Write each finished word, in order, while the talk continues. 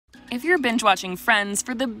If you're binge watching Friends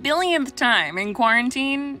for the billionth time in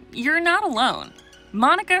quarantine, you're not alone.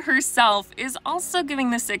 Monica herself is also giving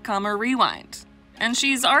the sitcom a rewind, and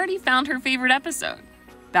she's already found her favorite episode.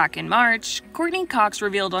 Back in March, Courteney Cox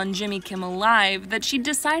revealed on Jimmy Kimmel Live that she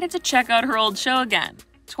decided to check out her old show again,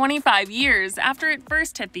 25 years after it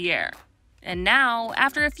first hit the air. And now,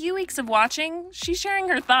 after a few weeks of watching, she's sharing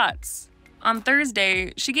her thoughts. On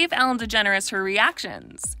Thursday, she gave Ellen DeGeneres her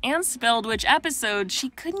reactions and spilled which episode she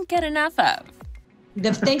couldn't get enough of.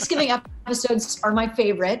 The Thanksgiving episodes are my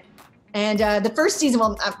favorite. And the first season,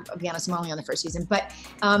 well, I'll be honest, I'm only on the first season, but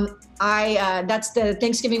that's the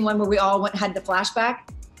Thanksgiving one where we all had the flashback,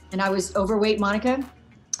 and I was overweight Monica.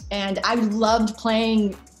 And I loved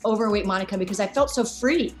playing overweight Monica because I felt so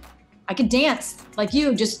free. I could dance like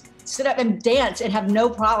you, just sit up and dance and have no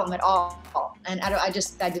problem at all. And I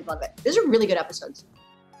did love it. These are really good episodes.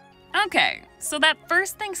 Okay, so that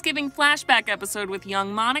first Thanksgiving flashback episode with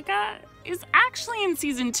young Monica is actually in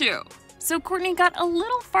season 2. So Courteney got a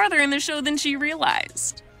little farther in the show than she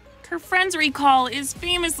realized. Her friend's recall is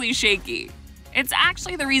famously shaky. It's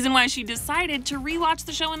actually the reason why she decided to rewatch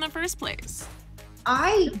the show in the first place.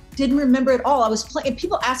 I didn't remember at all. I was playing.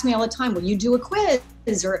 People ask me all the time, will you do a quiz?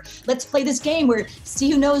 Or let's play this game where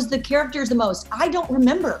see who knows the characters the most. I don't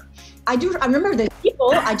remember. I remember the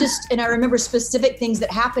people. I remember specific things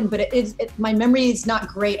that happened, but my memory is not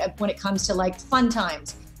great when it comes to like fun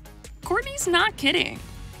times. Courtney's not kidding.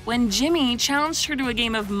 When Jimmy challenged her to a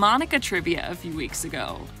game of Monica trivia a few weeks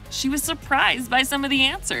ago, she was surprised by some of the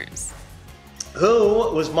answers.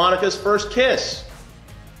 Who was Monica's first kiss?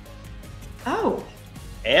 Oh.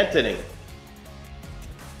 Anthony.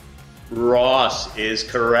 Ross is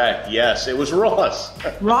correct. Yes, it was Ross.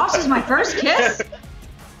 Ross is my first kiss?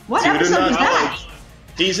 What episode was that?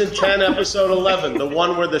 Season 10, episode 11, the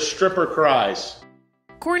one where the stripper cries.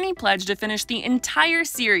 Courteney pledged to finish the entire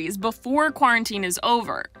series before quarantine is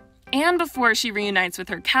over, and before she reunites with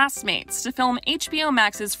her castmates to film HBO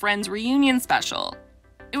Max's Friends reunion special.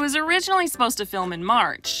 It was originally supposed to film in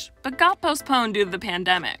March, but got postponed due to the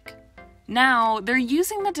pandemic. Now, they're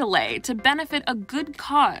using the delay to benefit a good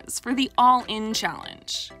cause for the All In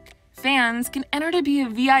Challenge. Fans can enter to be a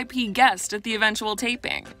VIP guest at the eventual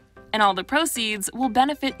taping, and all the proceeds will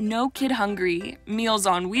benefit No Kid Hungry, Meals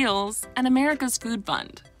on Wheels, and America's Food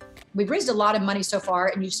Fund. We've raised a lot of money so far,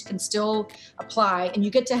 and you can still apply, and you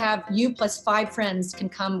get to have you plus 5 friends can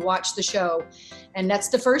come watch the show. And that's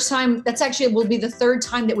the first time, will be the 3rd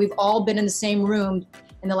time that we've all been in the same room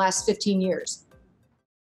in the last 15 years.